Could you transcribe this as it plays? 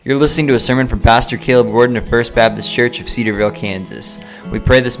You're listening to a sermon from Pastor Caleb Gordon of First Baptist Church of Cedarville, Kansas. We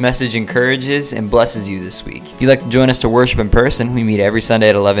pray this message encourages and blesses you this week. If you'd like to join us to worship in person, we meet every Sunday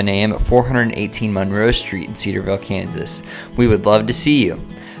at 11 a.m. at 418 Monroe Street in Cedarville, Kansas. We would love to see you.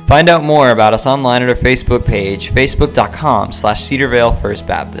 Find out more about us online at our Facebook page, facebook.com/Cedarville First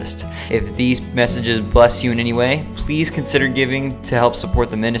Baptist. If these messages bless you in any way, please consider giving to help support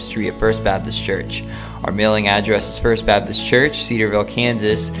the ministry at First Baptist Church. Our mailing address is First Baptist Church, Cedarville,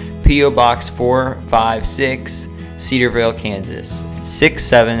 Kansas, P.O. Box 456, Cedarville, Kansas,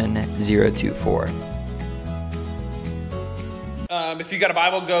 67024. If you got a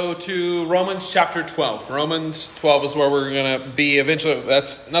Bible, go to Romans chapter 12. Romans 12 is where we're going to be eventually.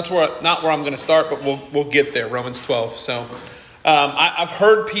 That's not where I'm going to start, but we'll get there. Romans 12. So I've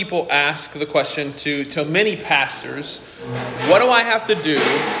heard people ask the question to many pastors, what do I have to do?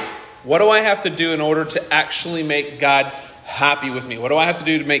 What do I have to do in order to actually make God happy with me? What do I have to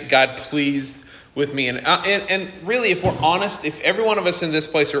do to make God pleased with me? And really, if we're honest, if every one of us in this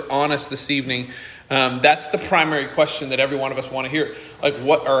place are honest this evening, that's the primary question that every one of us want to hear. Like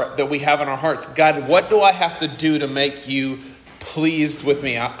that we have in our hearts. God, what do I have to do to make you pleased with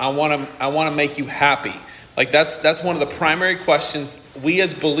me? I want to make you happy. Like that's one of the primary questions we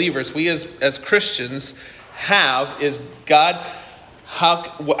as believers, we as Christians have is, God,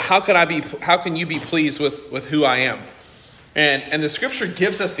 how can you be pleased with who I am? And the scripture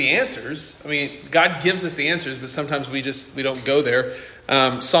gives us the answers. I mean, God gives us the answers, but sometimes we don't go there.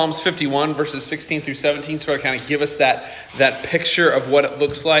 Psalms 51 verses 16 through 17 sort of kind of give us that picture of what it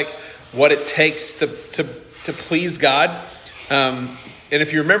looks like, what it takes to please God. And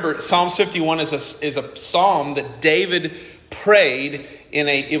if you remember, Psalms 51 is a psalm that David prayed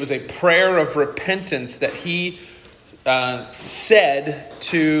it was a prayer of repentance that he that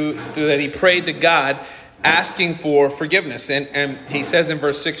he prayed to God, asking for forgiveness. And he says in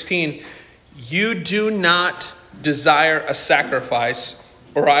verse 16, "You do not desire a sacrifice,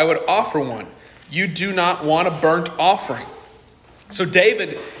 or I would offer one. You do not want a burnt offering." So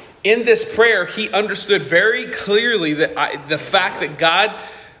David, in this prayer, he understood very clearly that the fact that God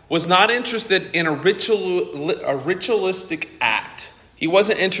was not interested in a ritualistic act. He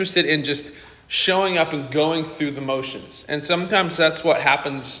wasn't interested in just showing up and going through the motions. And sometimes that's what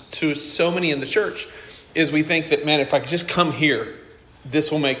happens to so many in the church, is we think that, man, if I could just come here,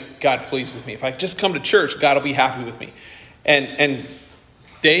 this will make God pleased with me. If I just come to church, God will be happy with me. And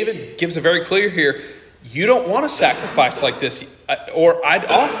David gives a very clear here, you don't want a sacrifice like this, or I'd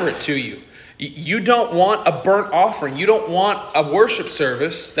offer it to you. You don't want a burnt offering. You don't want a worship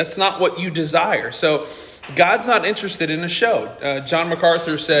service. That's not what you desire. So God's not interested in a show. John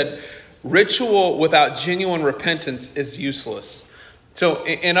MacArthur said, ritual without genuine repentance is useless. So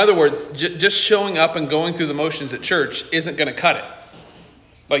in other words, just showing up and going through the motions at church isn't going to cut it.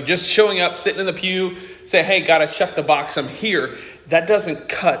 Like just showing up, sitting in the pew, say, "Hey, God, I checked the box, I'm here." That doesn't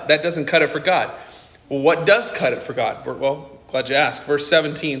cut it for God. Well, what does cut it for God? Well, glad you asked. Verse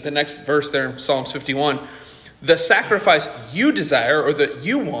 17, the next verse there in Psalms 51. "The sacrifice you desire, or that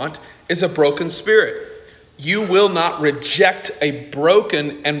you want, is a broken spirit. You will not reject a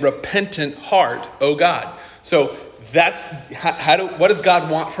broken and repentant heart, O God." So that's what does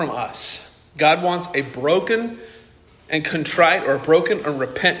God want from us? God wants a broken and contrite, or a broken and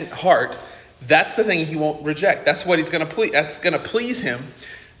repentant heart. That's the thing he won't reject. That's what he's going to please. That's going to please him.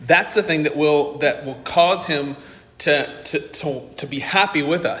 That's the thing that will cause him to be happy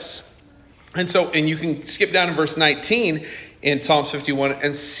with us. And you can skip down to verse 19 in Psalms 51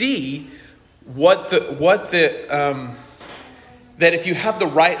 and see that if you have the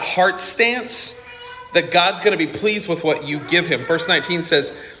right heart stance, that God's going to be pleased with what you give him. Verse 19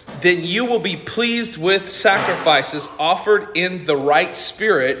 says, "Then you will be pleased with sacrifices offered in the right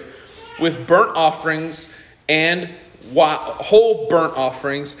spirit, with burnt offerings and whole burnt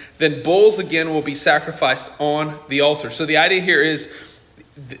offerings. Then bulls again will be sacrificed on the altar." So the idea here is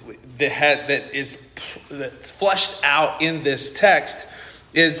that's fleshed out in this text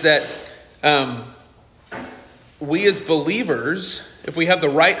is that we as believers, if we have the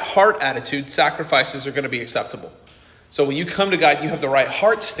right heart attitude, sacrifices are going to be acceptable. So when you come to God, you have the right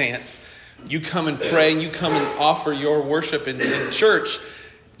heart stance. You come and pray, and you come and offer your worship in church.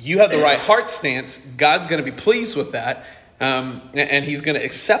 You have the right heart stance. God's going to be pleased with that, and he's going to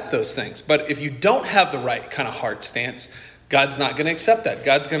accept those things. But if you don't have the right kind of heart stance, God's not going to accept that.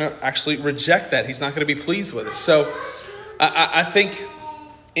 God's going to actually reject that. He's not going to be pleased with it. So I think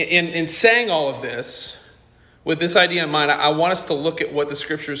in saying all of this, with this idea in mind, I want us to look at what the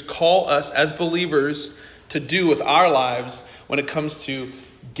scriptures call us as believers to do with our lives when it comes to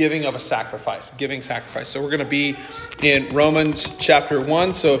giving of a sacrifice, giving sacrifice. So we're going to be in Romans chapter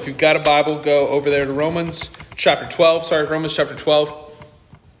 1. So if you've got a Bible, go over there to Romans chapter 12. Romans chapter 12.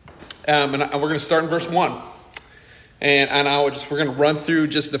 And we're going to start in verse 1. And we're going to run through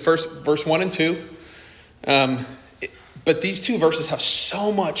just the first verse 1 and 2. But these two verses have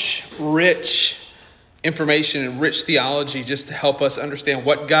so much rich information and rich theology just to help us understand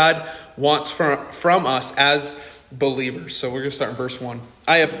what God wants from us as believers. So we're going to start in verse 1.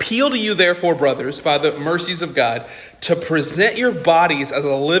 I appeal to you, therefore, brothers, by the mercies of God, to present your bodies as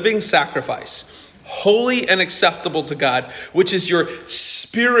a living sacrifice, holy and acceptable to God, which is your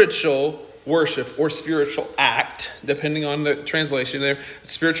spiritual worship or spiritual act, depending on the translation there,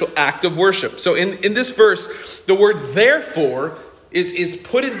 spiritual act of worship. So in this verse, the word therefore is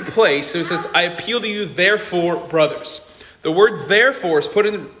put into place. So it says, I appeal to you, therefore, brothers. The word therefore is put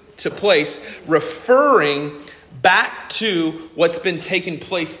into place, referring back to what's been taking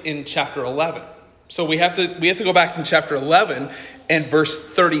place in chapter 11. So we have to go back in chapter 11 and verse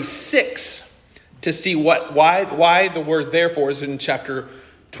 36 to see why the word therefore is in chapter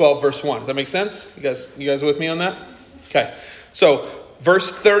 12 verse 1. Does that make sense? You guys with me on that? Okay. So verse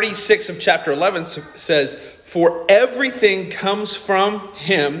 36 of chapter 11 says, for everything comes from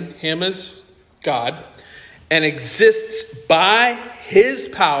him is God, and exists by his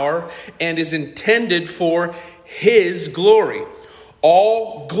power and is intended for his glory.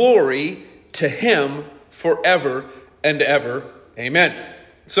 All glory to him forever and ever. Amen.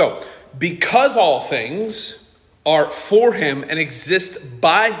 So, because all things are for him and exist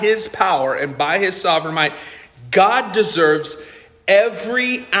by his power and by his sovereign might, God deserves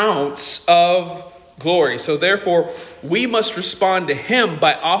every ounce of glory. So therefore, we must respond to him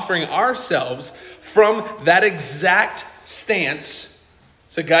by offering ourselves from that exact stance.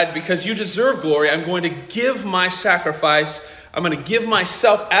 So God, because you deserve glory, I'm going to give my sacrifice. I'm going to give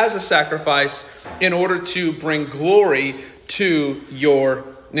myself as a sacrifice in order to bring glory to your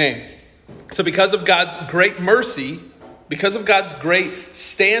name. So because of God's great mercy, because of God's great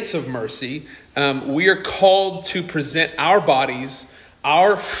stance of mercy, we are called to present our bodies,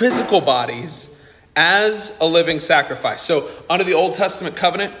 our physical bodies, as a living sacrifice. So under the Old Testament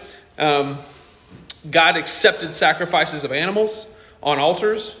covenant, God accepted sacrifices of animals on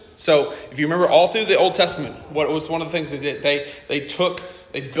altars. So if you remember all through the Old Testament, what was one of the things they did?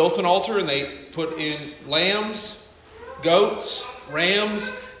 They built an altar and they put in lambs, goats,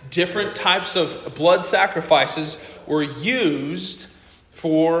 rams, different types of blood sacrifices were used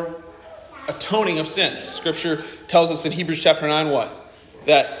for atoning of sins. Scripture tells us in Hebrews chapter 9 what?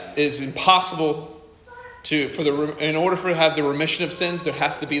 That it is impossible in order for to have the remission of sins, there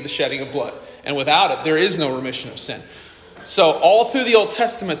has to be the shedding of blood. And without it, there is no remission of sin. So all through the Old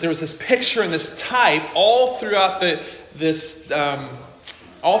Testament, there was this picture and this type all throughout the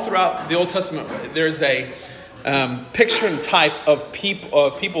Old Testament. There's a picture and type of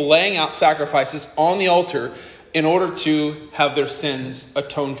people laying out sacrifices on the altar in order to have their sins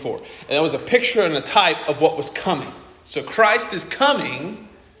atoned for. And that was a picture and a type of what was coming. So Christ is coming.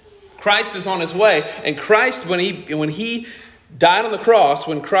 Christ is on his way. And Christ, when he died on the cross,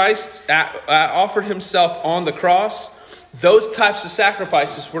 when Christ offered himself on the cross, those types of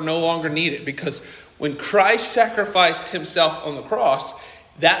sacrifices were no longer needed, because when Christ sacrificed himself on the cross,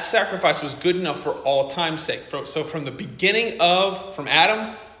 that sacrifice was good enough for all time's sake. So from the beginning from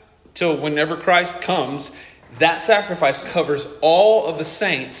Adam till whenever Christ comes, that sacrifice covers all of the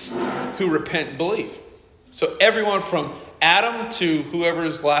saints who repent and believe. So everyone from Adam to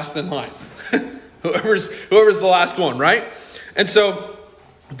whoever's last in line, whoever's the last one, right? And so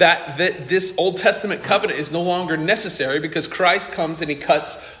that this Old Testament covenant is no longer necessary because Christ comes and he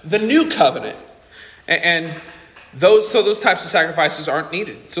cuts the new covenant. And those types of sacrifices aren't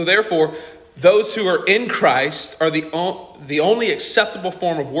needed. So therefore, those who are in Christ are the only acceptable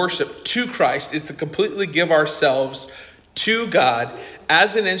form of worship to Christ is to completely give ourselves to God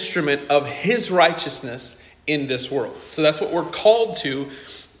as an instrument of his righteousness in this world. So that's what we're called to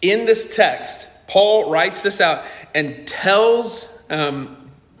in this text. Paul writes this out and tells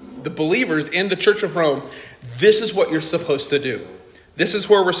the believers in the Church of Rome, this is what you're supposed to do. This is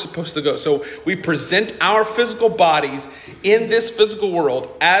where we're supposed to go. So we present our physical bodies in this physical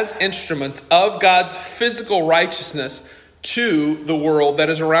world as instruments of God's physical righteousness to the world that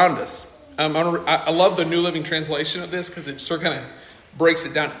is around us. I love the New Living Translation of this because it sort of kind of breaks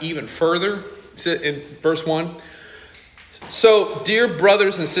it down even further. In verse 1. So, dear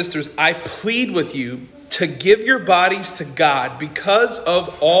brothers and sisters, I plead with you to give your bodies to God because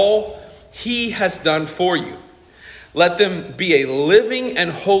of all he has done for you. Let them be a living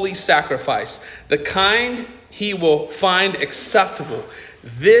and holy sacrifice, the kind he will find acceptable.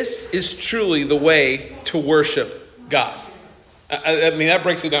 This is truly the way to worship God. I mean, that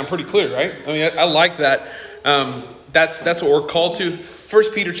breaks it down pretty clear, right? I mean, I like that. That's what we're called to.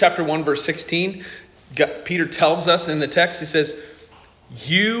 1 Peter chapter 1, verse 16, Peter tells us in the text, he says,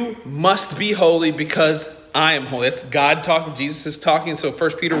 you must be holy because I am holy. That's God talking. Jesus is talking. So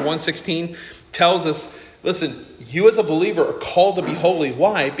 1 Peter 1:16 tells us, listen, you as a believer are called to be holy.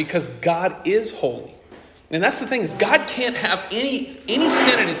 Why? Because God is holy. And that's the thing, is God can't have any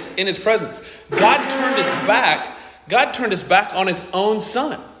sin in his presence. God turned his back on his own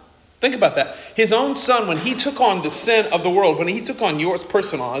son. Think about that. His own son, when he took on the sin of the world, when he took on yours,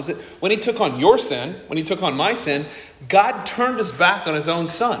 personalized it, when he took on your sin, when he took on my sin, God turned his back on his own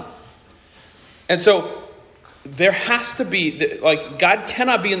son. And so there has to be, God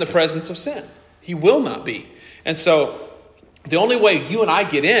cannot be in the presence of sin. He will not be. And so the only way you and I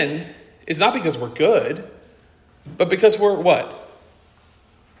get in is not because we're good, but because we're what?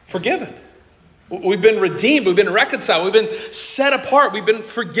 Forgiven. We've been redeemed. We've been reconciled. We've been set apart. We've been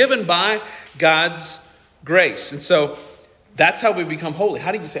forgiven by God's grace. And so that's how we become holy.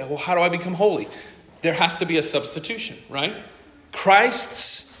 How do you say, well, how do I become holy? There has to be a substitution, right?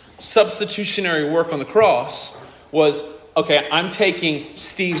 Christ's substitutionary work on the cross was, okay, I'm taking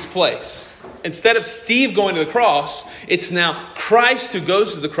Steve's place. Instead of Steve going to the cross, it's now Christ who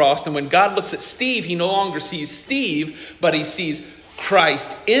goes to the cross. And when God looks at Steve, he no longer sees Steve, but he sees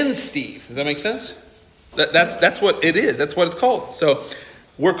Christ in Steve. Does that make sense? That's what it is. That's what it's called. So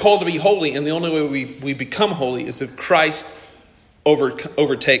we're called to be holy, and the only way we become holy is if Christ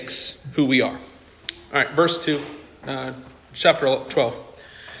overtakes who we are. All right, verse 2, chapter 12.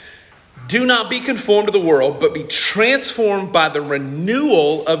 Do not be conformed to the world, but be transformed by the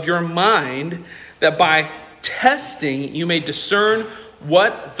renewal of your mind, that by testing you may discern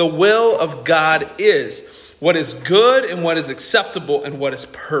what the will of God is, what is good and what is acceptable and what is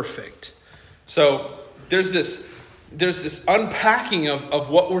perfect. So there's this unpacking of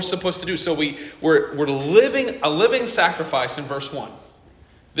what we're supposed to do. So we're living a living sacrifice in verse 1.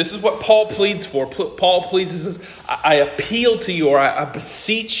 This is what Paul pleads for. Paul pleads, he says, I appeal to you, or I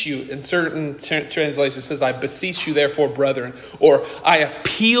beseech you. In certain translations it says, I beseech you therefore, brethren. Or I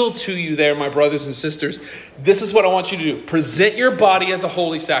appeal to you there, my brothers and sisters. This is what I want you to do. Present your body as a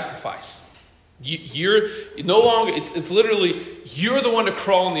holy sacrifice. You're no longer, it's literally, you're the one to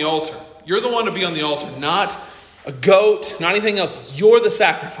crawl on the altar. You're the one to be on the altar, not a goat, not anything else. You're the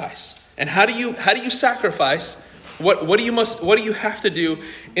sacrifice. And how do you sacrifice? What do you have to do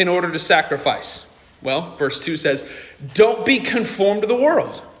in order to sacrifice? Well, verse 2 says, don't be conformed to the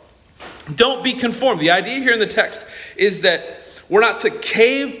world. Don't be conformed. The idea here in the text is that we're not to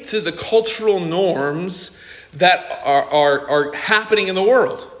cave to the cultural norms that are happening in the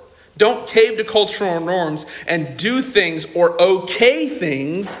world. Don't cave to cultural norms and do things or okay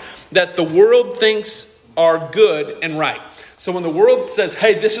things that the world thinks are good and right. So when the world says,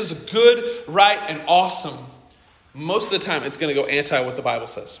 hey, this is good, right, and awesome, most of the time it's going to go anti what the Bible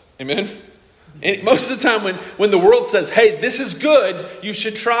says. Amen? And most of the time when the world says, hey, this is good, you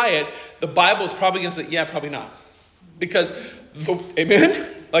should try it, the Bible is probably going to say, yeah, probably not. Because, amen?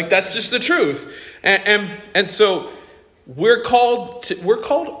 Like, that's just the truth. And so we're called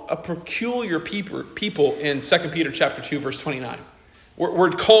a peculiar people in 2 Peter chapter 2, verse 29.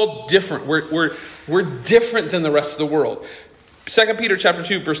 We're called different. We're different than the rest of the world. 2 Peter chapter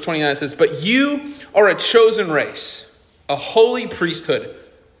 2, verse 29 says, but you are a chosen race, a holy priesthood.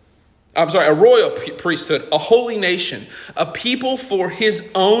 A royal priesthood, a holy nation, a people for his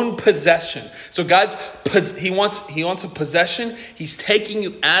own possession. So he wants a possession. He's taking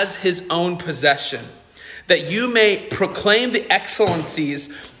you as his own possession, that you may proclaim the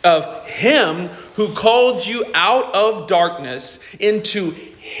excellencies of him who called you out of darkness into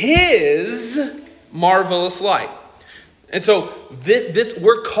his marvelous light. And so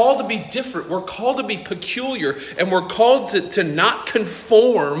we're called to be different. We're called to be peculiar. And we're called to not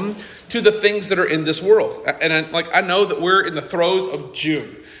conform to the things that are in this world. And I know that we're in the throes of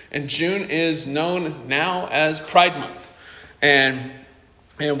June. And June is known now as Pride Month. And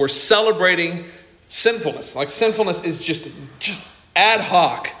we're celebrating sinfulness. Like, sinfulness is just ad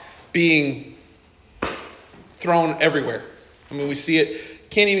hoc being thrown everywhere. I mean, we see it.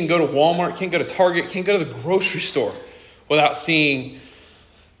 Can't even go to Walmart. Can't go to Target. Can't go to the grocery store without seeing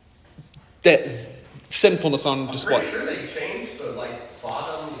that sinfulness on display. I'm pretty sure they changed the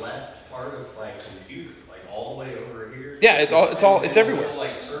bottom left part of computers, all the way over here. Yeah, it's everywhere.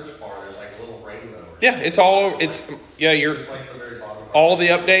 Little, search bar, there's a little rainbow. Yeah, it's all over. It's the very bottom. All the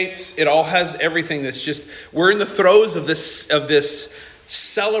updates. It all has everything. That's just, we're in the throes of this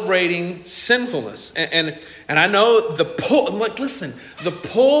celebrating sinfulness. And I know the pull, I'm like, listen, the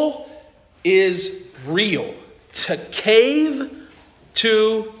pull is real. To cave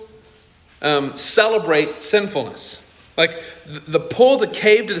to celebrate sinfulness. Like the pull to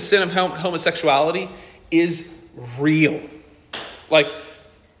cave to the sin of homosexuality is real. Like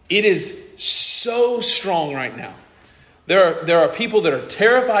it is so strong right now. There are people that are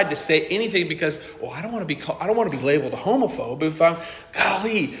terrified to say anything because, I don't want to be labeled a homophobe if I'm,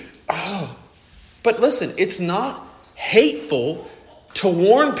 But listen, it's not hateful to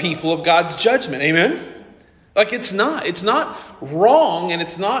warn people of God's judgment. Amen? Like it's not wrong and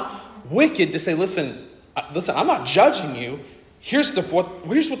it's not wicked to say, listen, I'm not judging you. Here's what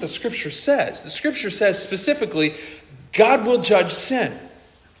the scripture says. The scripture says specifically, God will judge sin.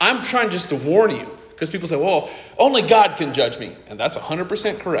 I'm trying just to warn you. Because people say, well, only God can judge me. And that's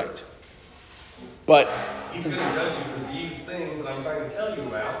 100% correct. But He's going to judge you for these things that I'm trying to tell you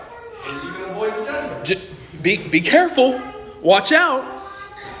about. And you can avoid the judgment. Be careful. Watch out.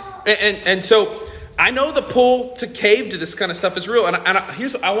 And so I know the pull to cave to this kind of stuff is real.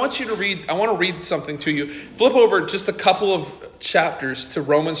 I want to read something to you. Flip over just a couple of chapters to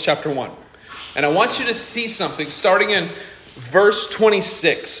Romans chapter 1. And I want you to see something starting in verse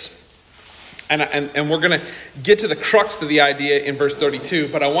 26. And we're going to get to the crux of the idea in verse 32.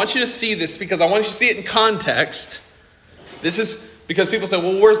 But I want you to see this because I want you to see it in context. This is because people say,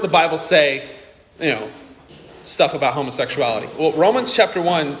 well, where's the Bible say, stuff about homosexuality? Well, Romans chapter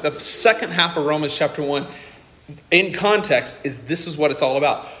 1, the second half of Romans chapter 1, in context, this is what it's all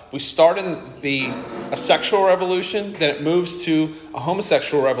about. We start in a sexual revolution, then it moves to a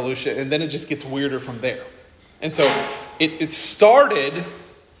homosexual revolution, and then it just gets weirder from there. And so it started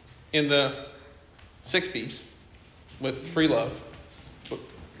in the 60s with free love,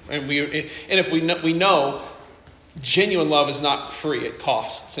 and if we know genuine love is not free, it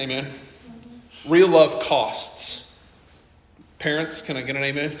costs. Amen. Real love costs. Parents, can I get an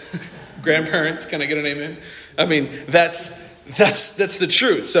amen? Grandparents, can I get an amen? I mean, that's the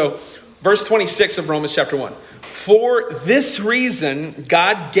truth. So, verse 26 of Romans chapter 1. For this reason,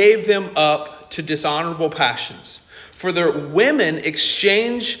 God gave them up to dishonorable passions. For their women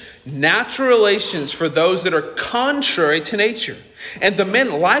exchange natural relations for those that are contrary to nature. And the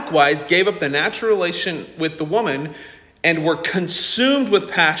men likewise gave up the natural relation with the woman and were consumed with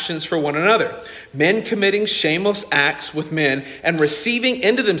passions for one another. Men committing shameless acts with men and receiving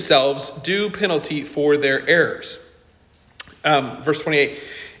into themselves due penalty for their errors. Verse 28.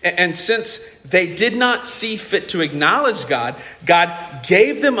 And since they did not see fit to acknowledge God, God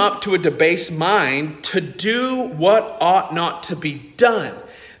gave them up to a debased mind to do what ought not to be done.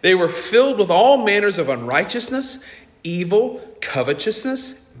 They were filled with all manners of unrighteousness, evil,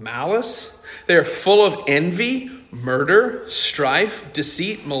 covetousness, malice. They are full of envy, murder, strife,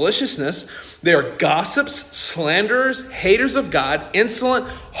 deceit, maliciousness. They are gossips, slanderers, haters of God, insolent,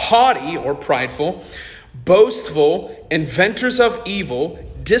 haughty or prideful, boastful, inventors of evil,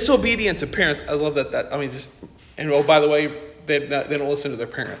 disobedient to parents. I love that. By the way, they don't listen to their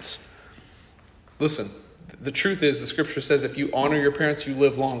parents. Listen, the truth is, the scripture says if you honor your parents, you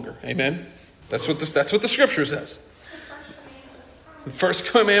live longer. Amen? That's what the scripture says. The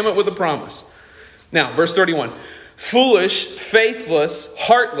first commandment with a promise. Now, verse 31. Foolish, faithless,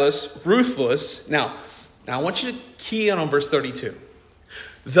 heartless, ruthless. Now I want you to key in on verse 32.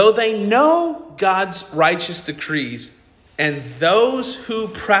 Though they know God's righteous decrees, and those who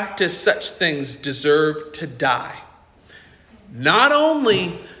practice such things deserve to die. Not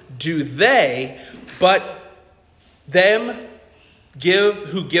only do they, but them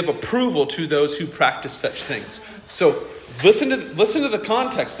who give approval to those who practice such things. So listen to the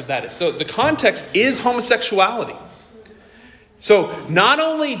context of that. So the context is homosexuality. So not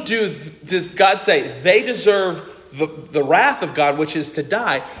only does God say they deserve the wrath of God, which is to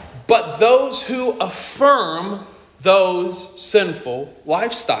die, but those who affirm those sinful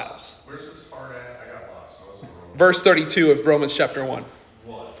lifestyles. Where's this part at? I got lost. Verse 32 of Romans chapter 1.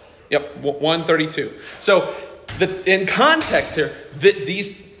 Yep, 1:32. So in context here,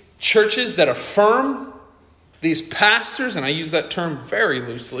 these churches that affirm, these pastors, and I use that term very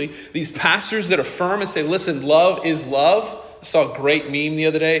loosely, these pastors that affirm and say, listen, love is love. I saw a great meme the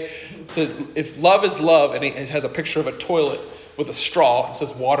other day. It said, if love is love, and it has a picture of a toilet with a straw, and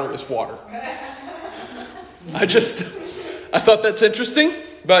says water is water. I thought that's interesting,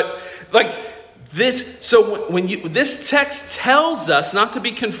 but like this. So this text tells us not to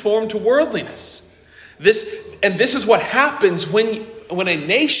be conformed to worldliness. This is what happens when a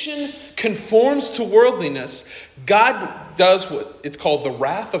nation conforms to worldliness. God does what it's called the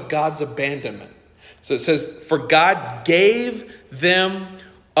wrath of God's abandonment. So it says, for God gave them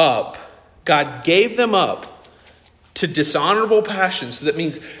up. God gave them up to dishonorable passions. So that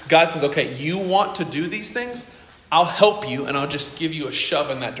means God says, okay, you want to do these things? I'll help you, and I'll just give you a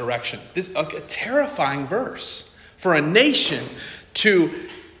shove in that direction. This is a terrifying verse for a nation to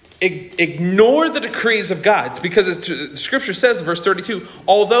ignore the decrees of God. It's because the scripture says in verse 32,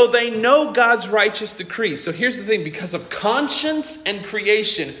 although they know God's righteous decrees. So here's the thing, because of conscience and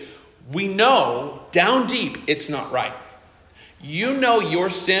creation, we know down deep it's not right. You know your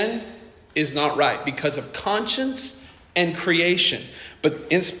sin is not right because of conscience and creation.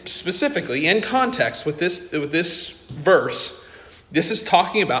 But specifically, in context with this verse, this is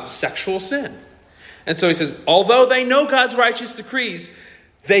talking about sexual sin. And so he says, although they know God's righteous decrees,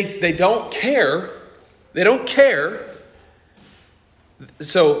 they don't care. They don't care.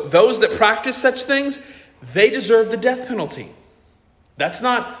 So those that practice such things, they deserve the death penalty. That's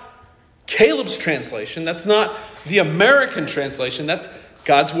not Caleb's translation. That's not the American translation. That's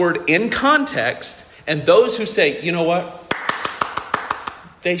God's word in context. And those who say, you know what?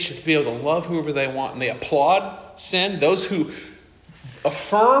 They should be able to love whoever they want, and they applaud sin. Those who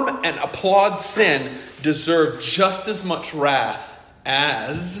affirm and applaud sin deserve just as much wrath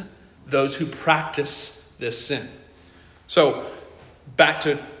as those who practice this sin. So, back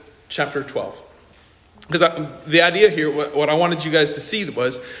to chapter 12. Because the idea here, what I wanted you guys to see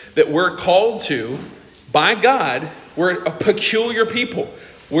was that we're called to, by God, we're a peculiar people.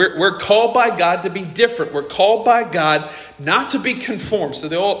 We're called by God to be different. We're called by God not to be conformed. So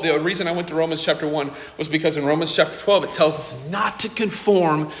the reason I went to Romans chapter 1 was because in Romans chapter 12, it tells us not to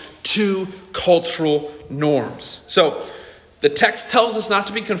conform to cultural norms. So the text tells us not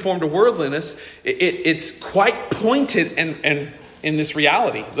to be conformed to worldliness. It's quite pointed and in this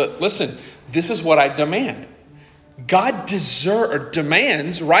reality. Listen, this is what I demand. God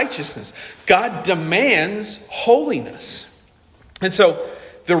demands righteousness. God demands holiness. And so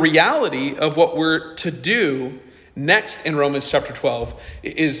the reality of what we're to do next in Romans chapter 12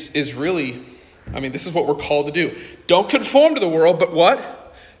 is really, this is what we're called to do. Don't conform to the world, but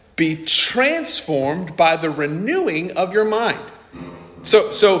what? Be transformed by the renewing of your mind.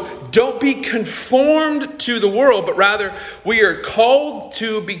 So don't be conformed to the world, but rather we are called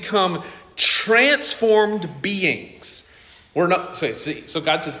to become transformed beings. We're not. So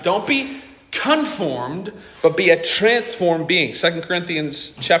God says, don't be conformed, but be a transformed being. 2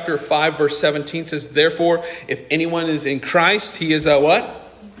 Corinthians chapter 5, verse 17 says, therefore, if anyone is in Christ, he is a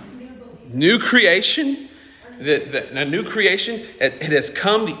what? New creation. A new creation. It has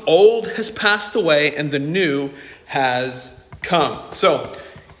come. The old has passed away, and the new has come. So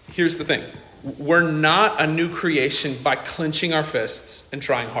here's the thing. We're not a new creation by clenching our fists and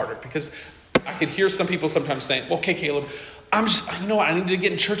trying harder. Because I could hear some people sometimes saying, well, okay, Caleb, you know what? I need to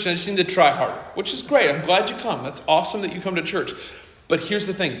get in church and I just need to try harder, which is great. I'm glad you come. That's awesome that you come to church. But here's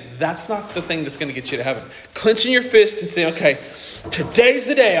the thing. That's not the thing that's going to get you to heaven. Clenching your fist and saying, okay, today's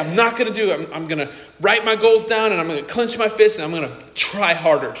the day. I'm not going to do it. I'm going to write my goals down and I'm going to clench my fist and I'm going to try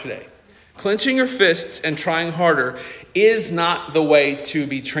harder today. Clenching your fists and trying harder is not the way to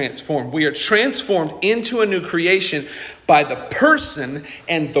be transformed. We are transformed into a new creation by the person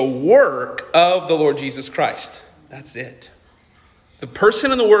and the work of the Lord Jesus Christ. That's it. The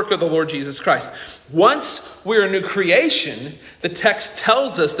person and the work of the Lord Jesus Christ. Once we're a new creation, the text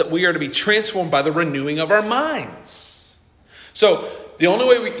tells us that we are to be transformed by the renewing of our minds. So the only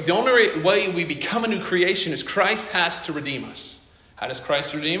way we become a new creation is Christ has to redeem us. How does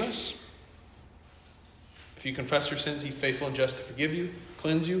Christ redeem us? If you confess your sins, he's faithful and just to forgive you,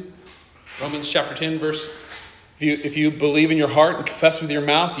 cleanse you. Romans chapter 10, verse, if you believe in your heart and confess with your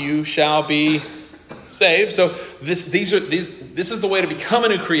mouth, you shall be saved. So this is the way to become a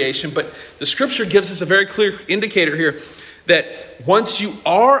new creation. But the scripture gives us a very clear indicator here that once you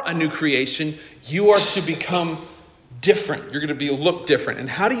are a new creation, you are to become different. You're going to look different. And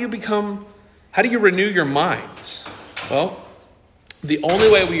how do you renew your minds? Well, the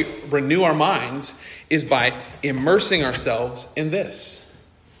only way we renew our minds is by immersing ourselves in this.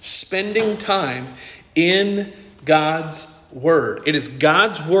 Spending time in God's Word. It is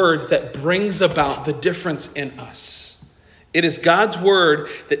God's Word that brings about the difference in us. It is God's Word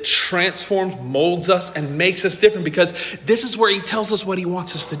that transforms, molds us, and makes us different, because this is where he tells us what he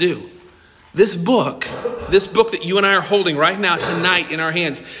wants us to do. This book that you and I are holding right now, tonight, in our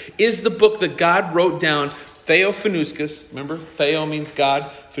hands, is the book that God wrote down. Theophaneuskus, remember, theo means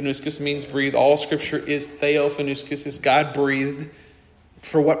God, phaneuskus means breathe. All scripture is theophaneuskus, is God breathed.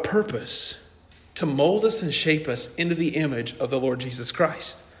 For what purpose? To mold us and shape us into the image of the Lord Jesus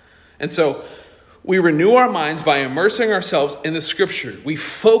Christ. And so We renew our minds by immersing ourselves in the Scripture. We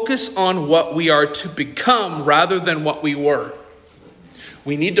focus on what we are to become rather than what we were.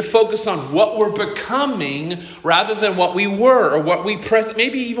 We need to focus on what we're becoming rather than what we were or what we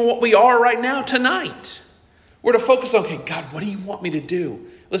maybe even what we are right now tonight. We're to focus on, okay, God, what do you want me to do?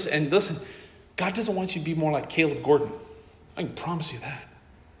 Listen, God doesn't want you to be more like Caleb Gordon. I can promise you that.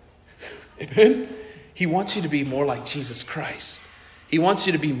 Amen? He wants you to be more like Jesus Christ. He wants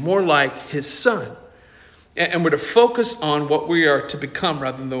you to be more like his son. And we're to focus on what we are to become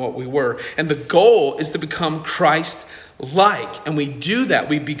rather than what we were. And the goal is to become Christ-like. And we do that.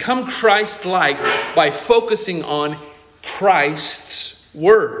 We become Christ-like by focusing on Christ's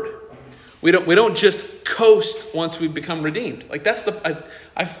word. We don't just coast once we become redeemed. Like that's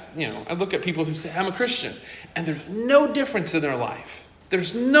I look at people who say, I'm a Christian. And there's no difference in their life.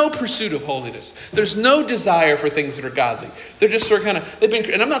 There's no pursuit of holiness. There's no desire for things that are godly. They're just sort of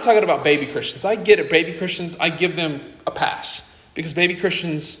and I'm not talking about baby Christians. I get it, baby Christians, I give them a pass. Because baby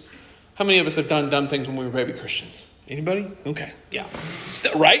Christians, how many of us have done dumb things when we were baby Christians? Anybody? Okay, yeah.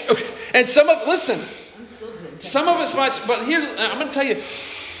 Still, right? Okay. And some of us might, but here, I'm going to tell you,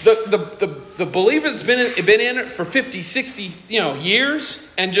 the believer that's been in it for 50, 60,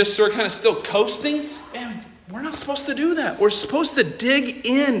 years and just sort of kind of still coasting, man, we're not supposed to do that. We're supposed to dig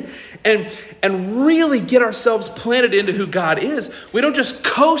in and really get ourselves planted into who God is. We don't just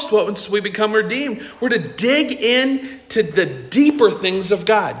coast once we become redeemed. We're to dig in to the deeper things of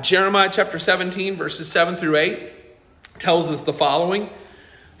God. Jeremiah chapter 17, verses 7 through 8 tells us the following.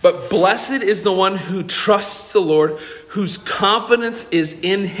 But blessed is the one who trusts the Lord, whose confidence is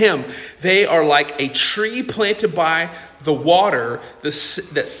in him. They are like a tree planted by the water that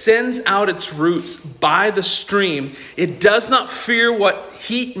sends out its roots by the stream. It does not fear what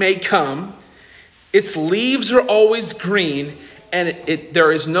heat may come. Its leaves are always green, and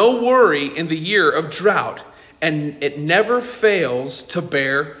there is no worry in the year of drought, and it never fails to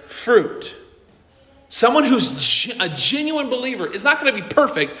bear fruit. Someone who's a genuine believer is not going to be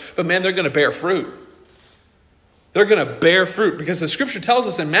perfect, but man, they're going to bear fruit. They're going to bear fruit because the scripture tells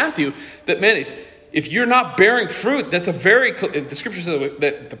us in Matthew that, man, if you're not bearing fruit, that's the scripture says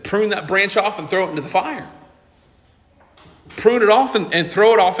that to prune that branch off and throw it into the fire. Prune it off and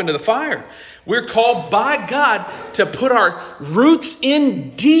throw it off into the fire. We're called by God to put our roots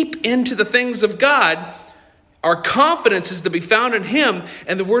in deep into the things of God. Our confidence is to be found in him,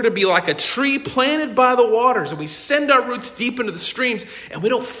 and that we're to be like a tree planted by the waters, and we send our roots deep into the streams, and we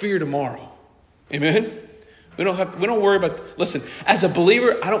don't fear tomorrow. Amen? We don't worry about, listen, as a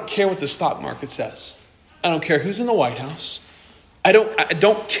believer, I don't care what the stock market says. I don't care who's in the White House. I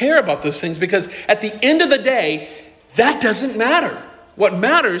don't care about those things because at the end of the day, that doesn't matter. What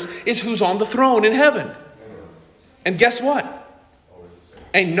matters is who's on the throne in heaven. And guess what?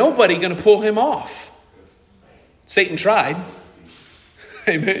 Ain't nobody going to pull him off. Satan tried.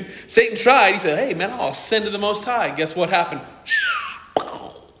 Amen. Satan tried. He said, hey, man, I'll ascend to the Most High. Guess what happened?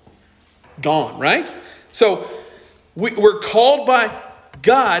 Gone, right? So we're called by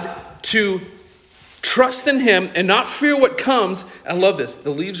God to trust in him and not fear what comes. I love this.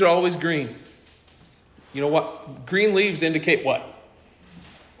 The leaves are always green. You know what? Green leaves indicate what?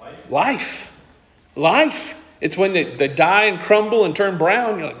 Life. It's when they die and crumble and turn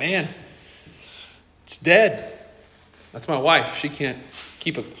brown. You're like, man, it's dead. That's my wife. She can't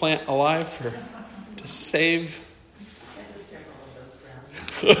keep a plant alive to save.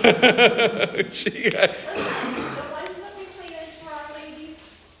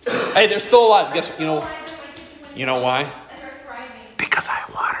 Hey, they're still alive. Guess you know why? Because I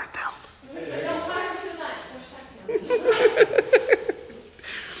watered them.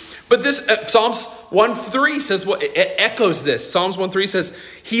 But this Psalms 1:3 says what it echoes this. Psalms 1:3 says,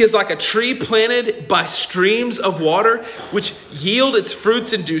 he is like a tree planted by streams of water, which yield its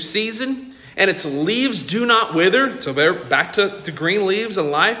fruits in due season, and its leaves do not wither. So they're back to the green leaves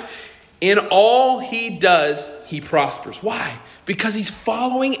and life. In all he does, he prospers. Why? Because he's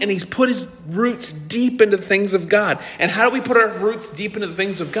following and he's put his roots deep into the things of God. And how do we put our roots deep into the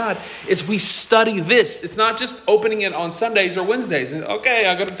things of God? Is we study this. It's not just opening it on Sundays or Wednesdays. Okay,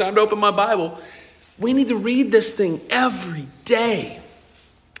 I got time to open my Bible. We need to read this thing every day.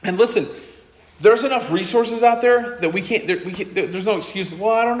 And listen, there's enough resources out there that we can't there's no excuse.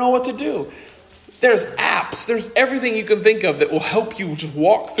 Well, I don't know what to do. There's apps. There's everything you can think of that will help you just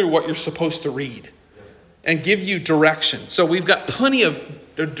walk through what you're supposed to read and give you direction. So we've got plenty of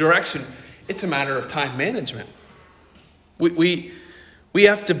direction. It's a matter of time management. We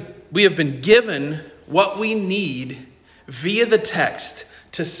have been given what we need via the text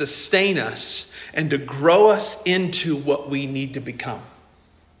to sustain us and to grow us into what we need to become.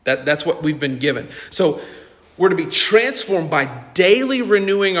 That's what we've been given. So we're to be transformed by daily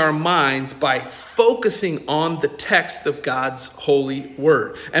renewing our minds by focusing on the text of God's holy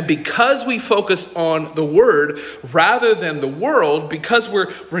word. And because we focus on the word rather than the world, because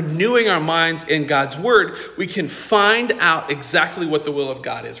we're renewing our minds in God's word, we can find out exactly what the will of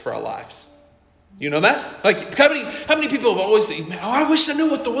God is for our lives. You know that? Like, how many people have always said, I wish I knew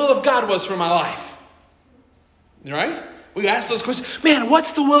what the will of God was for my life. Right? We ask those questions. Man,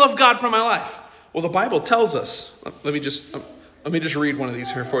 what's the will of God for my life? Well, the Bible tells us. Let me just read one of these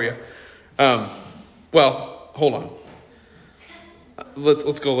here for you. Well, hold on.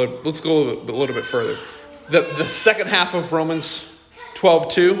 Let's go a little bit further. The second half of Romans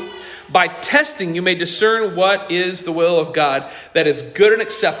 12:2. By testing, you may discern what is the will of God that is good and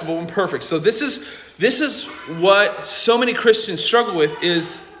acceptable and perfect. So this is what so many Christians struggle with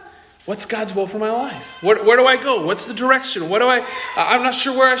is, what's God's will for my life? Where do I go? What's the direction? I'm not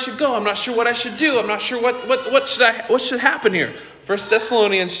sure where I should go. I'm not sure what I should do. I'm not sure what should happen here. 1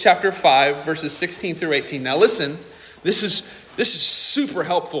 Thessalonians chapter 5, verses 16 through 18. Now listen, this is super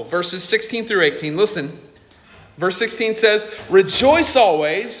helpful. Verses 16 through 18. Listen. Verse 16 says, rejoice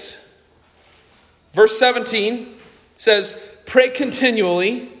always. Verse 17 says, pray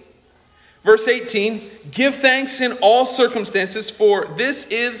continually. Verse 18, give thanks in all circumstances, for this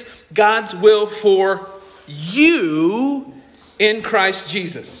is God's will for you in Christ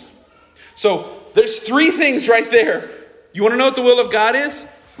Jesus. So there's three things right there. You want to know what the will of God is?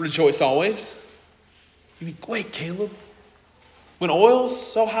 Rejoice always. You mean, wait, Caleb, when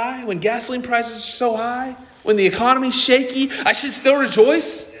oil's so high, when gasoline prices are so high, when the economy's shaky, I should still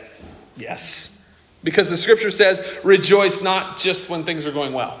rejoice? Yes. Because the scripture says, rejoice not just when things are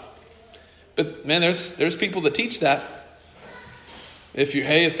going well. But man, there's people that teach that. If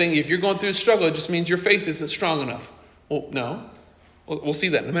you're going through a struggle, it just means your faith isn't strong enough. Well, no. We'll see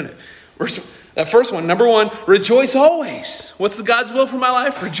that in a minute. That first one, number one, rejoice always. What's the God's will for my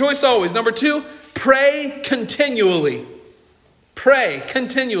life? Rejoice always. Number two, pray continually. Pray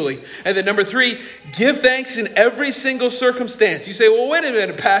continually. And then number three, give thanks in every single circumstance. You say, well, wait a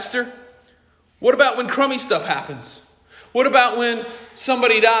minute, Pastor. What about when crummy stuff happens? What about when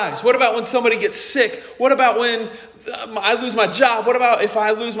somebody dies? What about when somebody gets sick? What about when I lose my job? What about if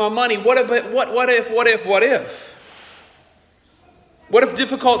I lose my money? What if? What if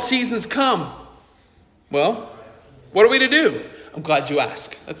difficult seasons come? Well, what are we to do? I'm glad you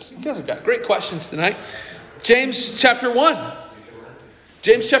asked. You guys have got great questions tonight. James chapter 1.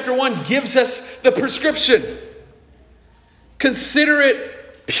 James chapter 1 gives us the prescription. Consider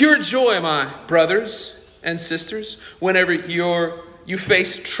it pure joy, my brothers and sisters, whenever you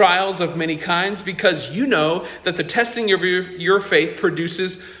face trials of many kinds, because you know that the testing of your faith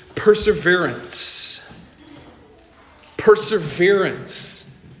produces perseverance.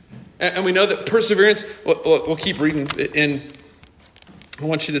 Perseverance. And we know that perseverance, we'll keep reading, and I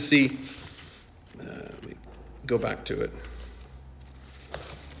want you to see, let me go back to it.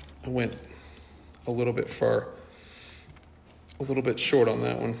 I went a little bit short on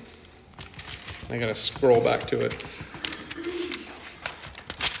that one. I got to scroll back to it.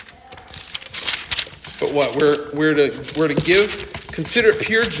 But what we're to consider it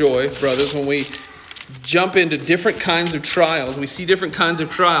pure joy, brothers, when we jump into different kinds of trials. We see different kinds of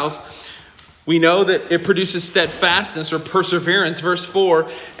trials. We know that it produces steadfastness or perseverance. Verse 4,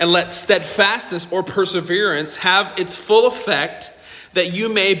 and let steadfastness or perseverance have its full effect, that you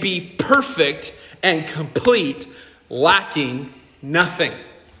may be perfect and complete, lacking nothing.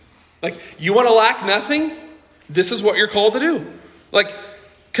 Like, you want to lack nothing? This is what you're called to do. Like,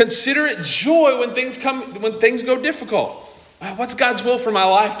 consider it joy when things go difficult. What's God's will for my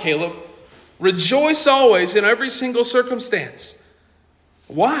life, Caleb? Rejoice always in every single circumstance.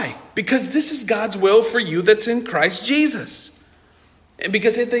 Why? Because this is God's will for you that's in Christ Jesus. And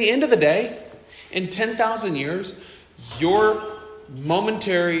because at the end of the day, in 10,000 years, your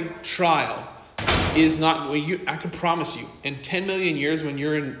momentary trial is not, I can promise you, in 10 million years when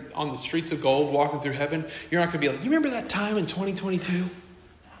you're on the streets of gold walking through heaven, you're not going to be like, you remember that time in 2022?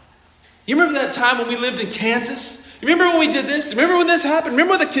 You remember that time when we lived in Kansas? You remember when we did this? Remember when this happened?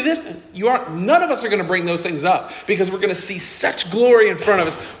 Remember this? None of us are going to bring those things up because we're going to see such glory in front of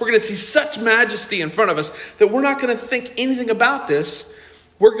us. We're going to see such majesty in front of us that we're not going to think anything about this.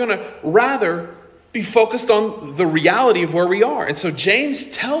 We're going to rather be focused on the reality of where we are. And so James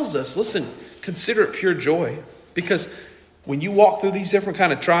tells us, listen, consider it pure joy, because when you walk through these different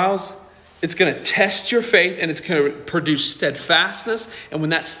kind of trials, it's going to test your faith and it's going to produce steadfastness. And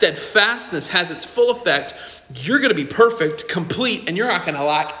when that steadfastness has its full effect, you're going to be perfect, complete, and you're not going to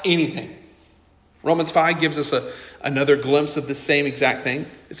lack anything. Romans 5 gives us another glimpse of the same exact thing.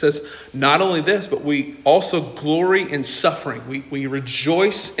 It says, not only this, but we also glory in suffering. We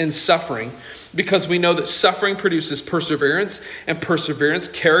rejoice in suffering because we know that suffering produces perseverance, and perseverance,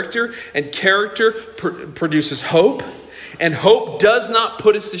 character, and character produces hope. And hope does not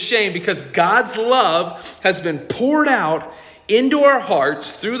put us to shame because God's love has been poured out into our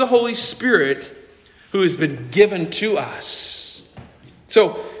hearts through the Holy Spirit who has been given to us.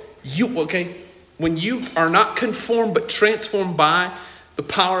 So, when you are not conformed but transformed by the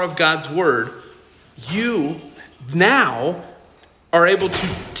power of God's word, you now are able to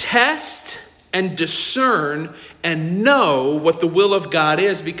test and discern and know what the will of God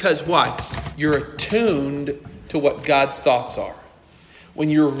is because why? You're attuned to what God's thoughts are. When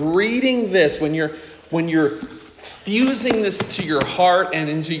you're reading this, when you're fusing this to your heart and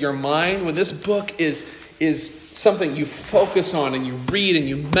into your mind, when this book is something you focus on and you read and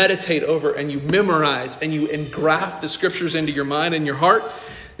you meditate over and you memorize and you engraft the scriptures into your mind and your heart,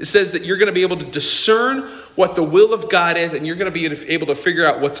 it says that you're going to be able to discern what the will of God is, and you're going to be able to figure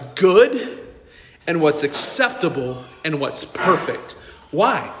out what's good and what's acceptable and what's perfect.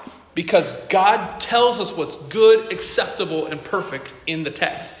 Why? Because God tells us what's good, acceptable, and perfect in the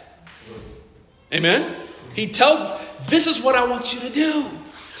text. Amen? He tells us, this is what I want you to do.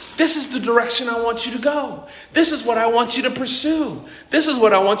 This is the direction I want you to go. This is what I want you to pursue. This is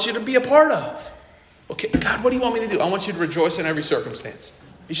what I want you to be a part of. Okay, God, what do you want me to do? I want you to rejoice in every circumstance.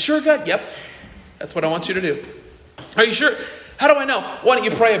 You sure, God? Yep. That's what I want you to do. Are you sure? How do I know? Why don't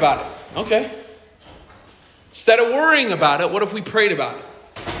you pray about it? Okay. Instead of worrying about it, what if we prayed about it?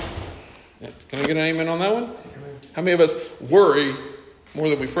 Yeah. Can I get an amen on that one? How many of us worry more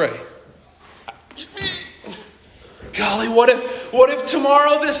than we pray? Golly, what if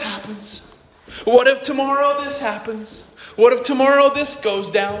tomorrow this happens? What if tomorrow this happens? What if tomorrow this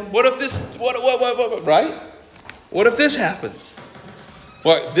goes down? What if this, what, right? What if this happens?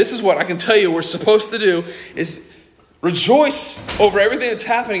 Well, this is what I can tell you we're supposed to do is rejoice over everything that's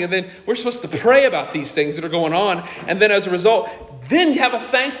happening. And then we're supposed to pray about these things that are going on. And then as a result, then have a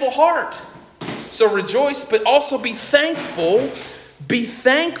thankful heart. So rejoice, but also be thankful. Be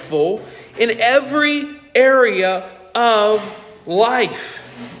thankful in every area of life.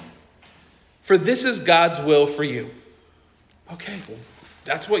 For this is God's will for you. Okay, well,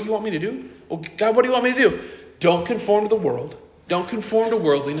 that's what you want me to do? Well, God, what do you want me to do? Don't conform to the world. Don't conform to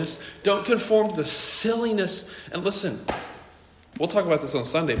worldliness. Don't conform to the silliness. And listen, we'll talk about this on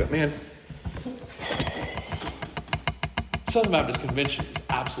Sunday, but man, Southern Baptist Convention has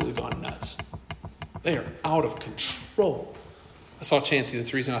absolutely gone nuts. They are out of control. I saw Chancey.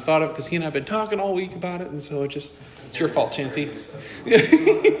 That's the reason I thought of it, because he and I have been talking all week about it, and so it's your fault, Chancey.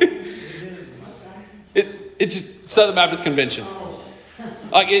 It's just Southern Baptist Convention.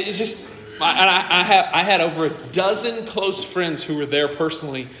 Like it's just, I had over a dozen close friends who were there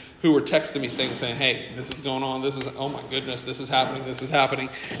personally, who were texting me saying, "Hey, this is going on. This is, oh my goodness, this is happening. This is happening."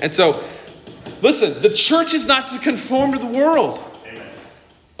 And so, listen, the church is not to conform to the world.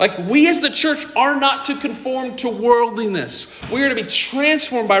 Like we as the church are not to conform to worldliness. We are to be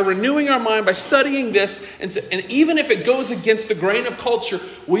transformed by renewing our mind, by studying this. And even if it goes against the grain of culture,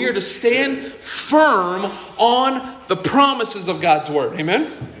 we are to stand firm on the promises of God's word.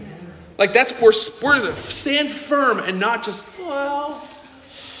 Amen? Like that's where we're to stand firm and not just, well,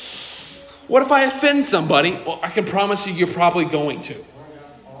 what if I offend somebody? Well, I can promise you, you're probably going to.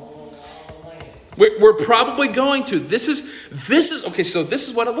 We're probably going to. This is okay. So this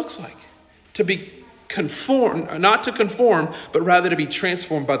is what it looks like to be conformed, not to conform, but rather to be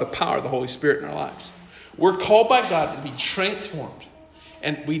transformed by the power of the Holy Spirit in our lives. We're called by God to be transformed,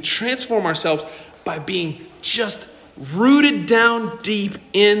 and we transform ourselves by being just rooted down deep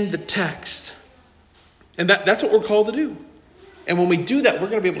in the text, and that's what we're called to do. And when we do that, we're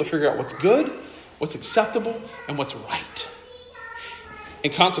going to be able to figure out what's good, what's acceptable, and what's right.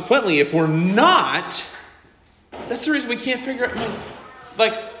 And consequently, if we're not, that's the reason we can't figure out.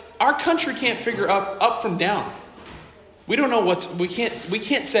 Like our country can't figure up from down. We don't know we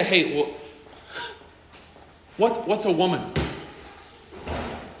can't say, hey, well, what's a woman?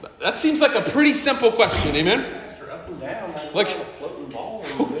 That seems like a pretty simple question, amen? Like,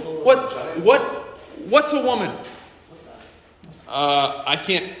 what's a woman?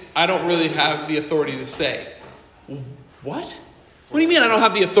 I don't really have the authority to say. What? What do you mean I don't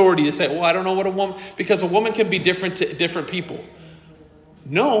have the authority to say, well, I don't know what a woman, because a woman can be different to different people.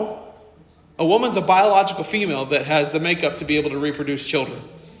 No. A woman's a biological female that has the makeup to be able to reproduce children.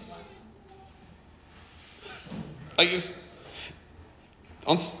 At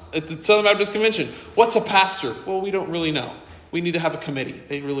the Southern Baptist Convention, what's a pastor? Well, we don't really know. We need to have a committee.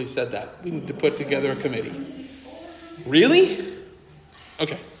 They really said that. We need to put together a committee. Really?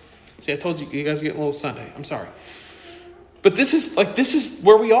 Okay. See, I told you, you guys are getting a little Sunday. I'm sorry. But this is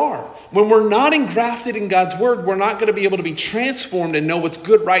where we are. When we're not engrafted in God's word, we're not going to be able to be transformed and know what's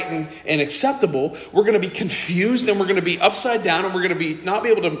good, right, and acceptable. We're going to be confused, and we're going to be upside down, and we're going to not be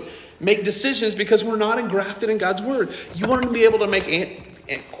able to make decisions because we're not engrafted in God's word. You want to be able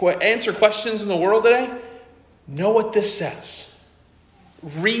to answer questions in the world today? Know what this says.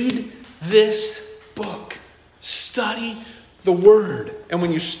 Read this book. Study the word. And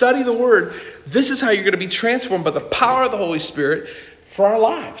when you study the word, this is how you're going to be transformed by the power of the Holy Spirit for our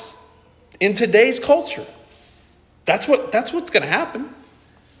lives. In today's culture, that's what's going to happen.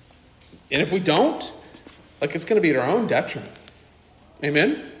 And if we don't, it's going to be at our own detriment.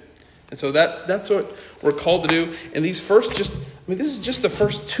 Amen? And so that's what we're called to do. And this is just the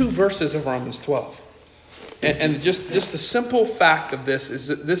first 2 verses of Romans 12. And just the simple fact of this is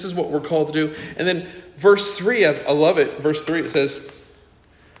that this is what we're called to do. And then verse 3, I love it. Verse 3, it says,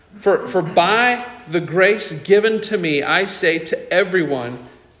 For by the grace given to me, I say to everyone,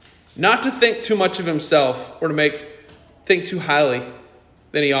 not to think too much of himself or to think too highly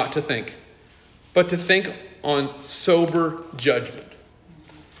than he ought to think, but to think on sober judgment.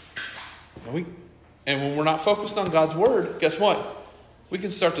 And when we're not focused on God's word, guess what? We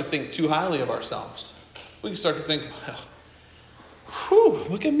can start to think too highly of ourselves. We can start to think,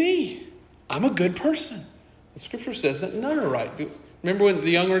 look at me. I'm a good person. The scripture says that none are right. Remember when the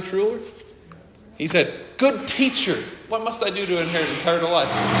young rich ruler? He said, good teacher, what must I do to inherit eternal life?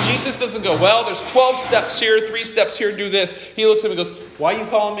 Jesus doesn't go, well, there's 12 steps here, 3 steps here, do this. He looks at him and goes, why are you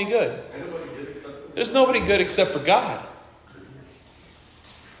calling me good? There's nobody good except for God.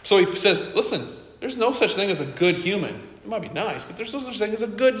 So he says, listen, there's no such thing as a good human. It might be nice, but there's no such thing as a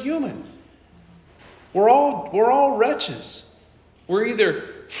good human. We're all wretches. We're either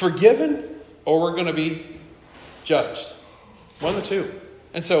forgiven or we're going to be judged. One of the two.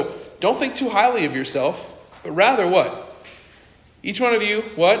 And so don't think too highly of yourself, but rather what? Each one of you,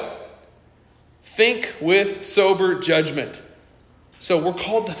 what? Think with sober judgment. So we're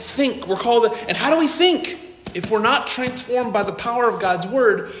called to think. And how do we think? If we're not transformed by the power of God's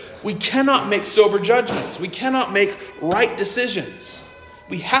word, we cannot make sober judgments. We cannot make right decisions.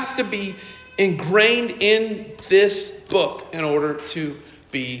 We have to be ingrained in this book in order to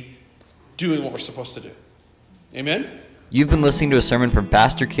be doing what we're supposed to do. Amen? You've been listening to a sermon from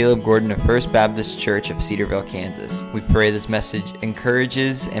Pastor Caleb Gordon of First Baptist Church of Cedarville, Kansas. We pray this message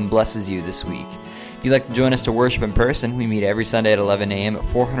encourages and blesses you this week. If you'd like to join us to worship in person, we meet every Sunday at 11 a.m. at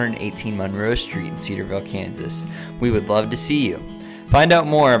 418 Monroe Street in Cedarville, Kansas. We would love to see you. Find out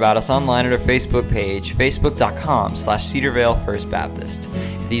more about us online at our Facebook page, facebook.com/Cedarville First Baptist.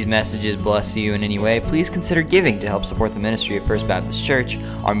 If these messages bless you in any way, please consider giving to help support the ministry of First Baptist Church.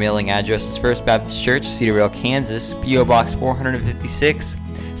 Our mailing address is First Baptist Church, Cedarville, Kansas, P.O. Box 456,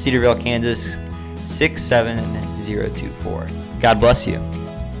 Cedarville, Kansas 67024. God bless you.